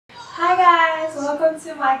guys, welcome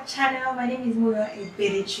to my channel. My name is Moyo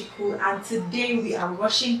Ebelechiku and today we are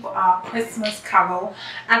rushing for our Christmas carol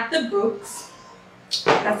at the Brooks.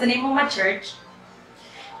 That's the name of my church.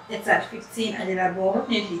 It's at 15 and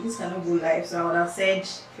unfortunately this cannot go live, so I would have said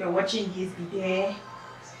if you're watching this, be there,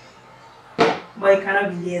 but it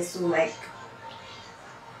cannot be there, so like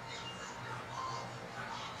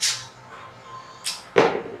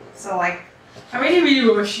I'm really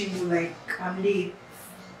rushing, like I'm late.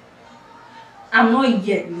 I'm not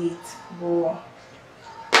yet late, but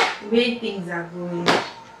the way things are going,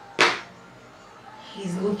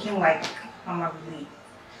 he's looking like I'm late.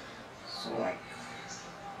 So like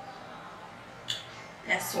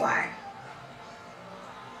that's why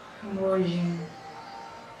I'm rushing.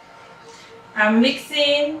 I'm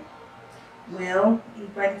mixing. Well,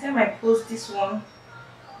 by the time I post this one,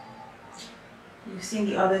 you've seen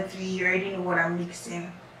the other three, you already know what I'm mixing.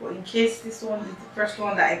 But in case this one is the first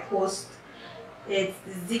one that I post, it's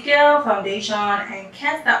the Grwm foundation and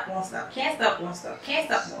can't stop, won't stop, can't stop, won't stop, can't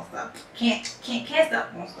stop, won't stop, can't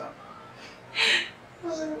stop, won't stop. Oh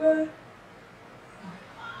my god.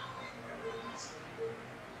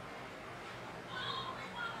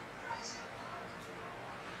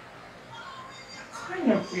 I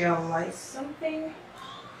kind of realized something.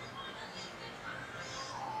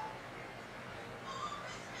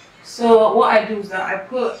 So what I do is that I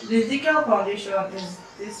put the Grwm foundation is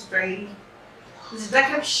this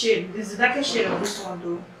darker shade. This is the darker shade of this one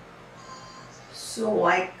though. So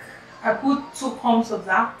like I put 2 pumps of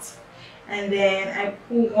that, and then I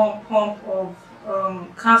put 1 pump of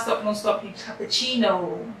can't stop, won't stop in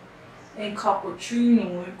cappuccino and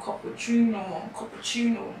cappuccino and cappuccino and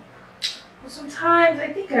cappuccino. But sometimes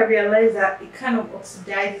I think I realize that it kind of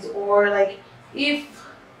oxidizes, or like if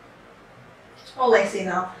all I say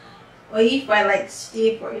now, or if I like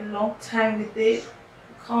stay for a long time with it,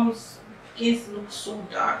 begins to look so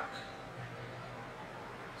dark.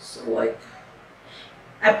 So like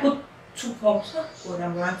I put 2 pumps. Oh god,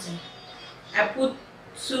 I'm ranting. I put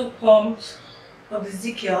 2 pumps of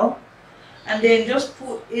the Grwm and then just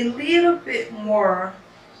put a little bit more,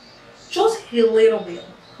 just a little bit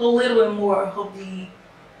more of the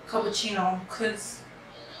cappuccino, because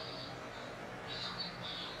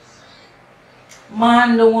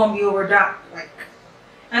man don't want to be over that. Like,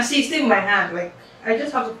 and see, it's still in my hand. Like, I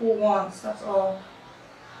just have to pull once, that's all.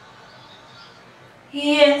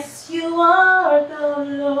 Yes, you are the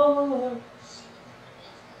Lord.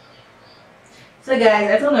 So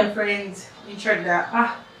guys, I told my friends in church that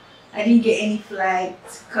I didn't get any flight,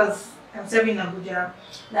 because I'm serving in Abuja,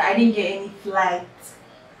 that I didn't get any flight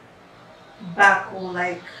back, or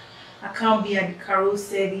like I can't be at the carol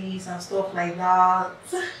service and stuff like that.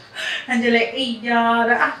 And they're like, hey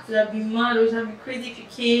yeah, that'd be mad, or that'd be crazy if you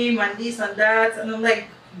came and this and that. And I'm like,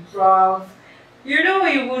 bruv, you know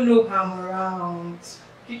you won't know if I'm around.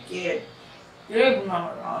 You get, you don't even know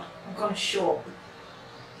I'm around. I'm gonna show up.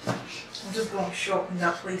 I'm just gonna show up in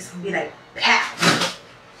that place and be like, pow.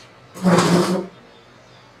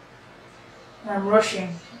 I'm rushing.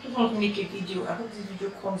 I just want to make a video. I hope this video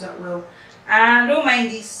comes out well. And don't mind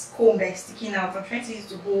this comb that is sticking out. I'm trying to use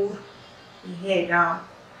to hold the hair down.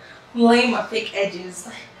 I'm laying my fake edges.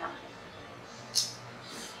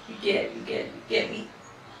 You get me.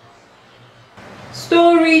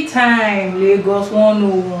 Story time, Lagos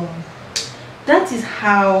 101. That is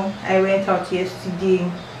how I went out yesterday.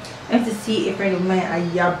 I went to see a friend of mine at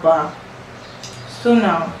Yaba. So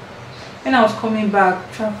now, when I was coming back,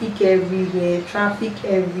 traffic everywhere.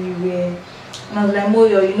 And I was like,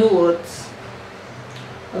 Moyo, you know what?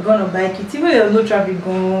 I'm gonna bike it. Even there's no traffic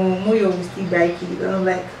going, Moyo will still bike it. And I'm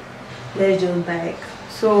like, let's just bike.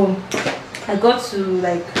 So I got to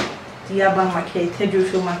like the Yaba market,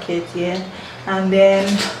 Tejo market, yeah. And then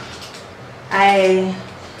I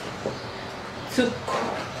took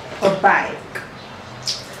a bike.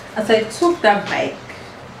 As I took that bike,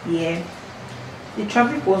 yeah, the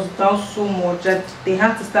traffic was down so much that they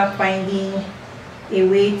had to start finding a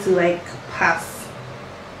way to like pass.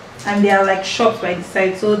 And there are like shops by the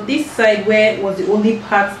side. So this side where was the only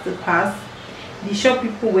part to pass, the shop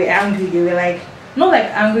people were angry. They were like, not like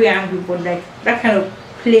angry, but like that kind of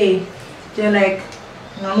play. They're like,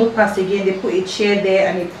 no pass again. They put a chair there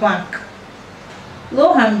and a plank.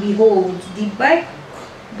 Lo and behold, the bike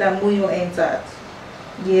that Moyo entered,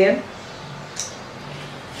 yeah,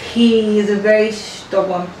 he is a very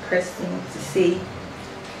stubborn person, to say.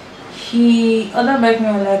 Other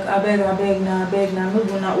bikemen were like, I beg now, no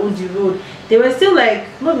gonna hold the road. They were still like,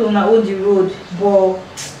 no gonna hold the road, but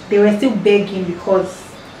they were still begging because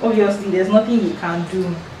obviously there's nothing you can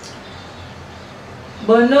do.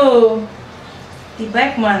 But no, the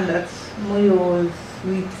bike man that Moyo was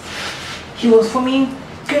with, he was forming,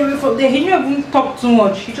 get away from there. He didn't even talk too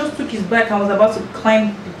much. He just took his bike and was about to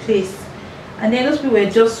climb the place. And then those people were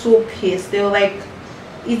just so pissed. They were like,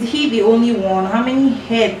 is he the only one? How many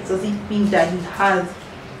heads does he think that he has?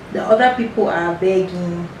 The other people are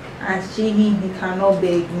begging and saying he cannot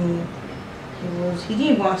beg me. He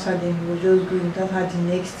didn't even answer them. He was just going. That's how the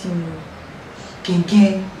next thing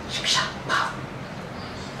again.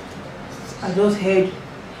 I just heard.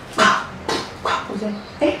 I was like,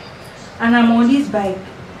 eh? And I'm on this bike.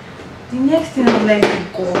 The next thing I'm like,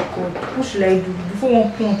 God, what should I do before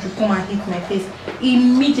one punch will come and hit my face?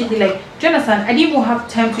 Immediately, like, do you understand? I didn't even have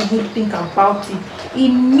time to even think about it.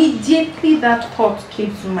 Immediately that thought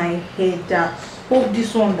came to my head that hope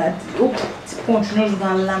this one, that hope this punch not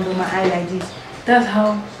gonna land on my eye like this. That's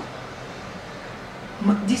how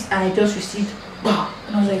this eye just received.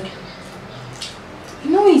 And I was like, you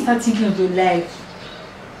know when you start thinking of your life,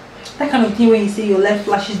 that kind of thing, when you say your life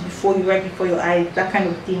flashes before you, right before your eyes, that kind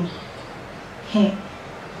of thing.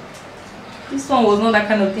 This one was not that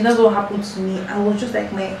kind of thing. That's what happened to me. I was just like,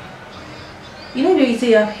 you know when you say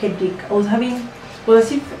you have headache, I was having, it was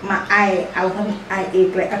as if I was having eye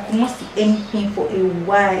ache, like I could not see anything for a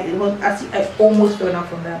while. It was as if I almost fell down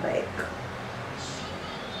from that bike.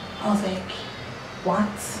 I was like,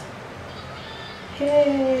 what?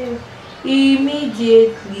 Hey,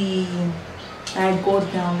 immediately I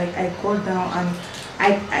got down, and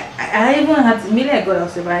I even had to, immediately I got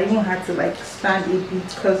outside, but I even had to like stand a bit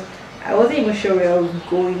because I wasn't even sure where I was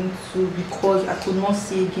going to, because I could not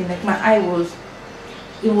see again. Like my eye was,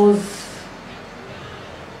 it was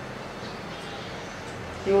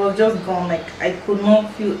just gone. Like I could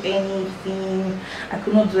not feel anything. I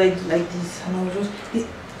could not do like this, and I was just,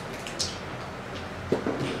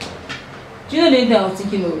 do you know the thing I was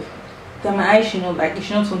thinking of? That my eyes should not, like, it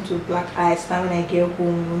should not turn to black eyes. Now when I get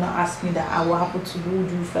home, you will not ask me that I will happen to, who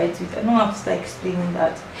do you fight with? I don't have to start explaining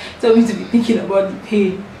that. Tell me to be thinking about the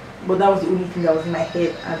pain. But that was the only thing that was in my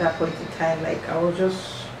head at that point in time. Like I was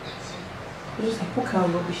just like, what kind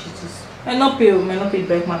of rubbish is this? I'm not paid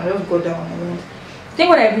bike man. I just got down and I went. I think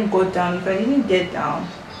when I even got down, if I didn't get down,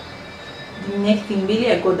 the next thing,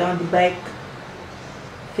 maybe I got down, the bike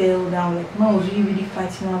fell down. Like man was really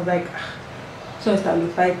fighting. I was like, so I started to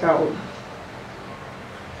fight out.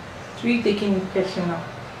 It's really taking it personal.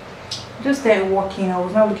 Just started walking. I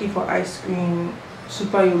was now looking for ice cream.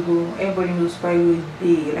 Super Yogo. Everybody knows Super Yogo is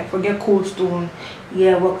big. Like forget Cold Stone.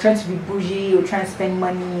 Yeah, we're trying to be bougie. We're trying to spend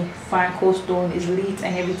money. Fine, Cold Stone is lit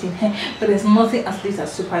and everything. But there's nothing as lit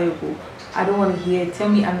as Super Yogo. I don't want to hear it. Tell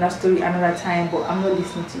me another story another time. But I'm not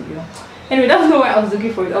listening to you. Anyway, that's not why I was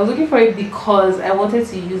looking for it. I was looking for it because I wanted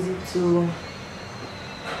to use it to,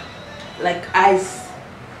 like, ice,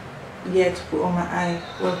 yeah, to put on my eye.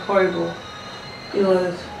 It was horrible. It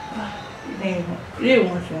was, you didn't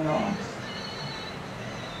want to know.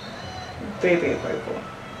 Very, very horrible.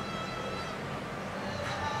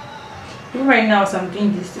 Even right now, as I'm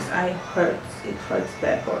doing this eye hurts. It hurts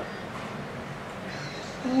bad, but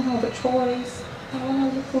I don't have a choice. I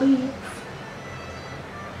don't have to leave.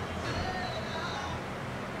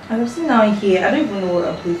 As I'm sitting down here, I don't even know what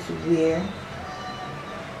I'm going to wear.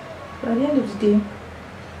 But at the end of the day,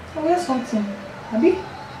 I'll wear something. Abi?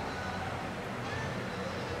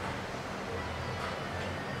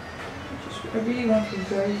 I really want to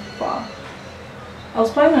very far. I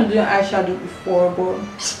was planning on doing eyeshadow before, but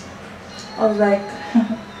I was like,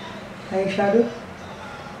 eyeshadow,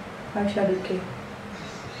 okay.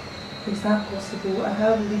 Is that possible? I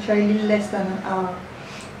have literally less than an hour.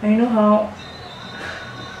 And you know how,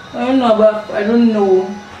 I don't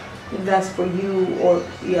know if that's for you or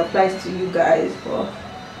it applies to you guys, but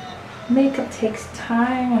makeup takes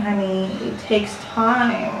time, honey. It takes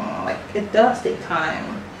time. Like, it does take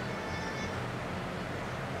time.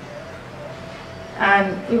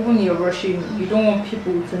 And even when you're rushing, you don't want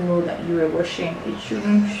people to know that you are rushing. It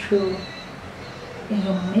shouldn't show in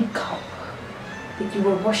your makeup that you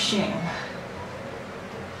were rushing.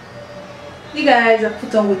 You guys, I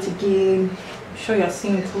put on weight again. I'm sure you're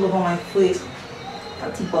seeing it all over my face.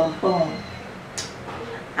 Fatty bum bum.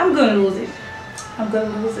 I'm gonna lose it. I'm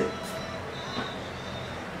gonna lose it.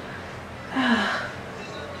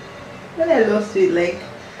 When I lost it, like,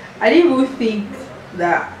 I didn't even think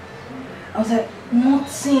that. I was like,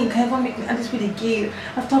 nothing can ever make me at this weight again.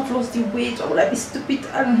 After I've lost the weight, or will I be stupid?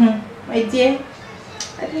 My dear,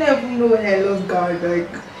 I didn't even know when I lost guard. Like,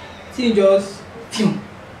 see, just phew.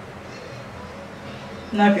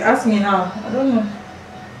 Now, if you ask me how, I don't know.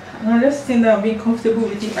 I'm just saying that I'm being comfortable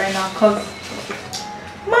with it right now, because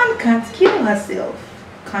man can't kill herself,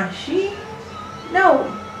 can she? No,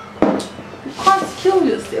 you can't kill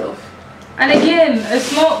yourself. And again,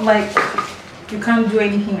 it's not like you can't do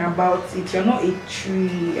anything about it. You're not a tree.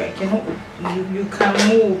 You cannot. You can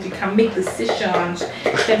move. You can make decisions.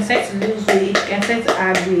 You can decide to lose weight. You can decide to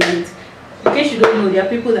add weight. In case you don't know, there are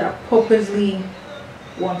people that purposely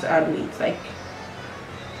want to add weight. Like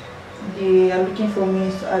they are looking for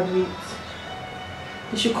means to add weight.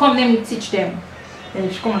 They should come. Let me teach them. Then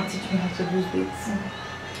they should come and teach me how to lose weight.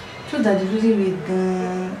 So that the losing weight,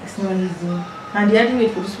 it's not easy. And the adding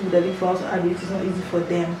weight for those people that live for us to add weight is not easy for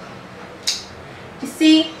them. You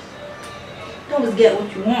see, you always get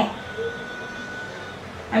what you want.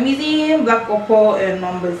 I'm using black opal and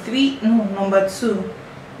number 2.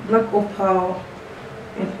 Black opal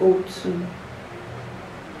and O2.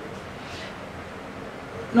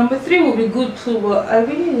 Number 3 will be good too, but I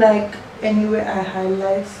really like anywhere I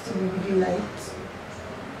highlight to be really light.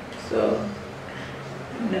 So,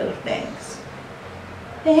 no thanks.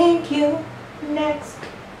 Thank you. Next.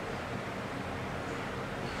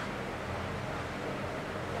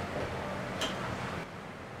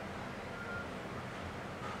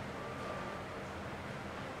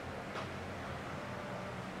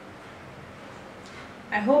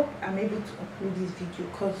 I hope I'm able to upload this video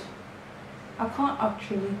because I can't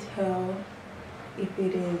actually tell if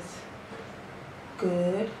it is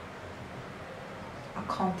good. I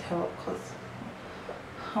can't tell because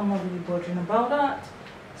I'm not really bothering about that.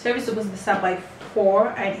 Service is supposed to start by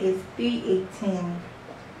 4 and it's 3:18.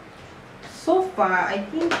 So far, I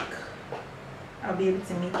think I'll be able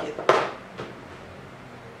to make it.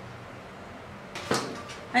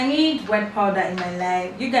 I need wet powder in my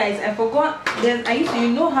life. You guys, I forgot. I used to,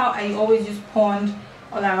 you know how I always use pond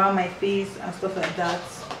all around my face and stuff like that.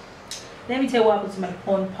 Let me tell you what happened to my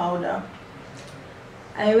pond powder.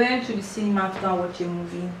 I went to the cinema to go and watch a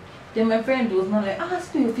movie. Then my friend was not like,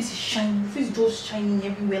 still your face is shining. Your face is just shining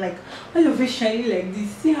everywhere. Like, why your face shining like this?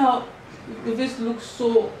 See how your face looks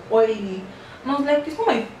so oily. And I was like, it's not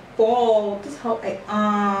my fault. This is how I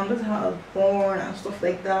am. This is how I was born and stuff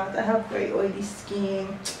like that. I have very oily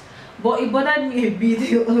skin. But it bothered me a bit.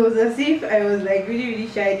 It was as if I was like really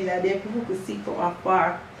shiny that there people could see from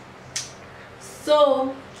afar.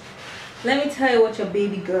 So, let me tell you what your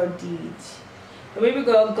baby girl did. Your baby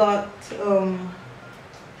girl got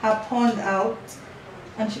her pond out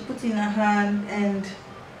and she put in her hand and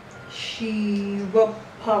she rubbed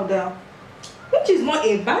powder, which is not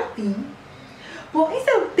a bad thing. But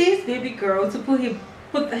instead of this baby girl to put it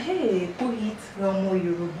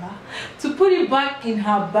back in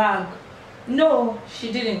her bag, no,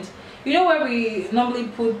 she didn't. You know where we normally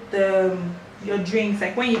put your drinks,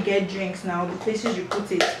 like when you get drinks now, the places you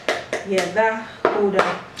put it, yeah, that holder.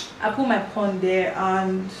 I put my pond there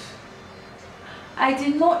and I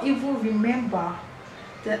did not even remember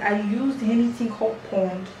that I used anything called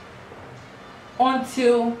pond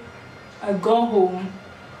until I got home.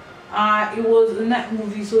 It was a night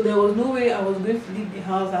movie, so there was no way I was going to leave the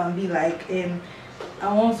house and be like,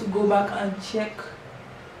 I want to go back and check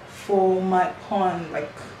for my pond,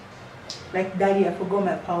 like daddy, I forgot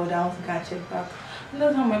my powder, I want to go and check back. And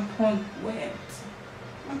that's how my pond went.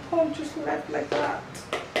 My pond just left like that.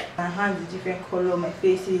 My hand is different color, my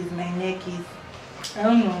face is, my neck is, I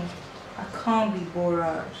don't know. I can't be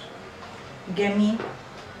bored. You get me?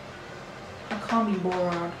 I can't be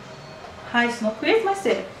bored. Hi, it's not create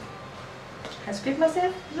myself. I scrape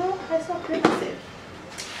myself? No, I not create myself.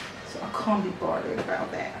 So I can't be bothered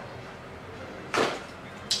about that.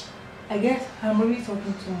 I guess I'm really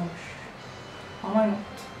talking too much. Am I not?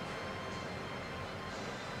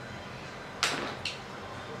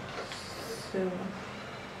 So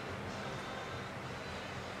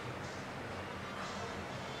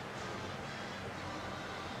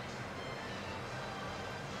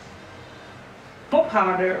more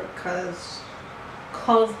powder because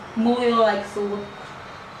more like so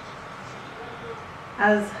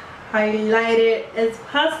as highlighted as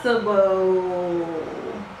possible.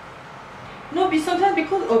 No, but sometimes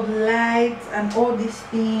because of lights and all these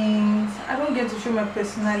things, I don't get to show my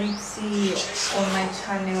personality on my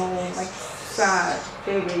channel. Like, sad,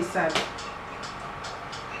 very sad.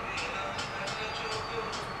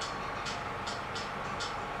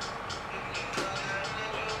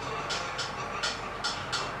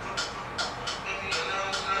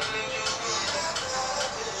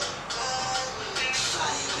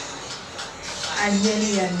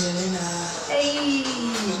 Angelina. Hey.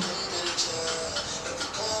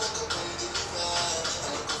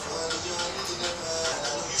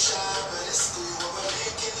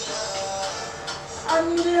 I'm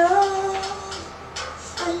in love.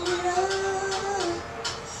 I'm in love.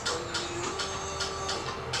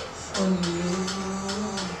 On you.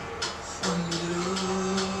 On you.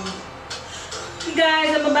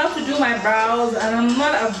 Guys, I'm about to do my brows, and I'm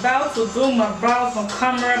not about to do my brows on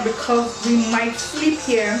camera because we might sleep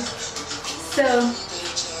here. So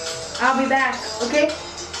I'll be back. Okay,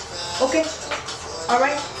 okay, all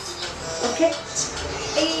right, okay.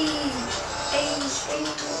 Hey, hey, hey,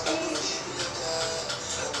 hey.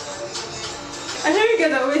 I know you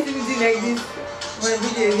guys are always see me do like this when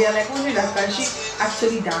videos. They're like wondering that can she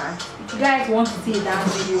actually dance. If you guys want to see a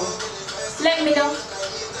dance video, let me know.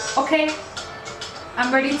 Okay,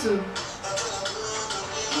 I'm ready to.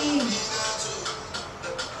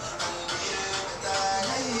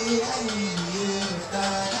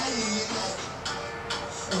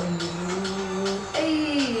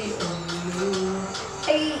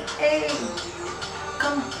 Hey,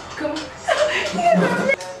 come, come.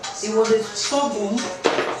 It was a struggle,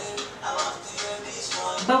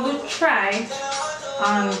 but we tried,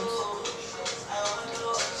 and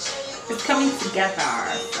it's coming together.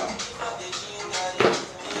 So.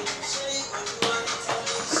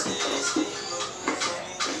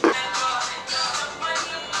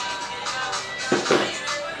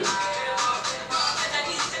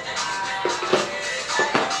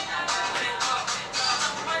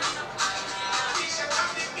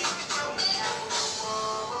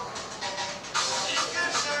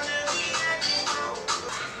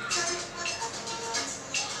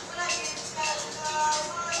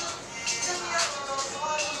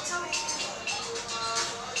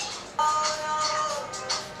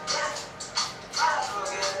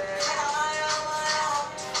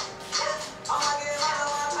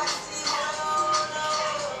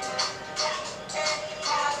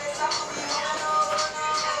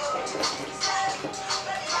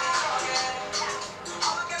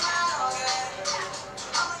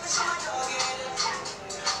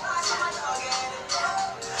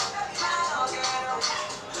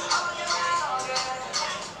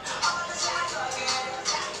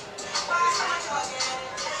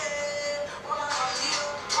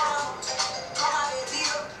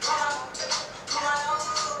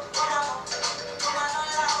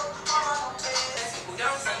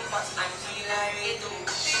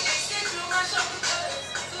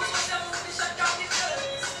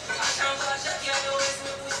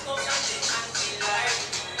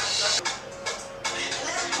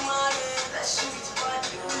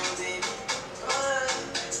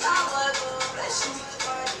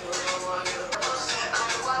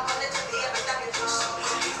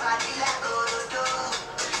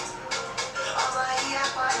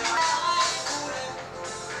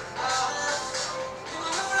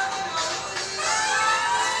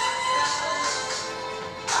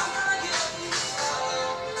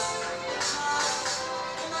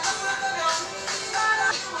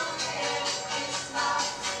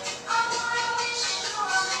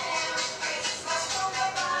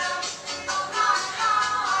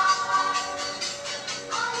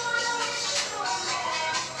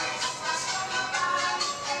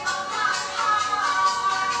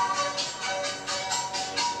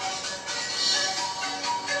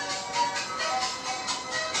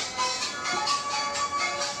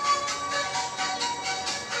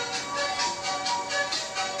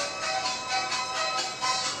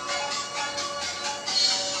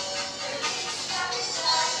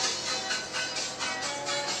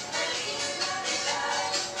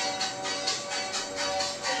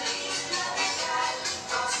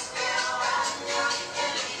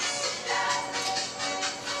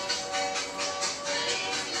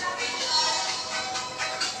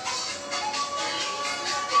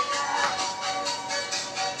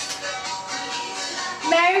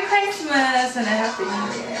 Merry Christmas and a Happy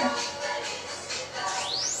New Year.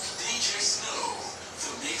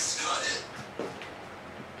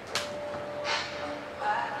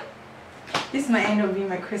 This might end up being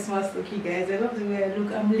my Christmas look, you guys. I love the way I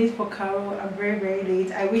look. I'm late for Carol. I'm very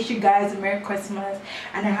late. I wish you guys a Merry Christmas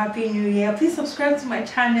and a Happy New Year. Please subscribe to my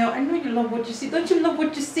channel. I know you love what you see. Don't you love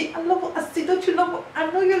what you see? I love what I see. Don't you love what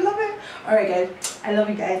I know you love it? Alright guys, I love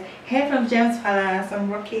you guys. Hair from James Palace.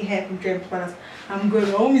 I'm rocking hair from James Palace. I'm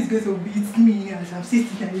going. My mom is going to beat me as I'm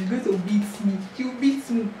sitting there. He's going to beat me. You beat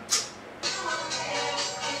me.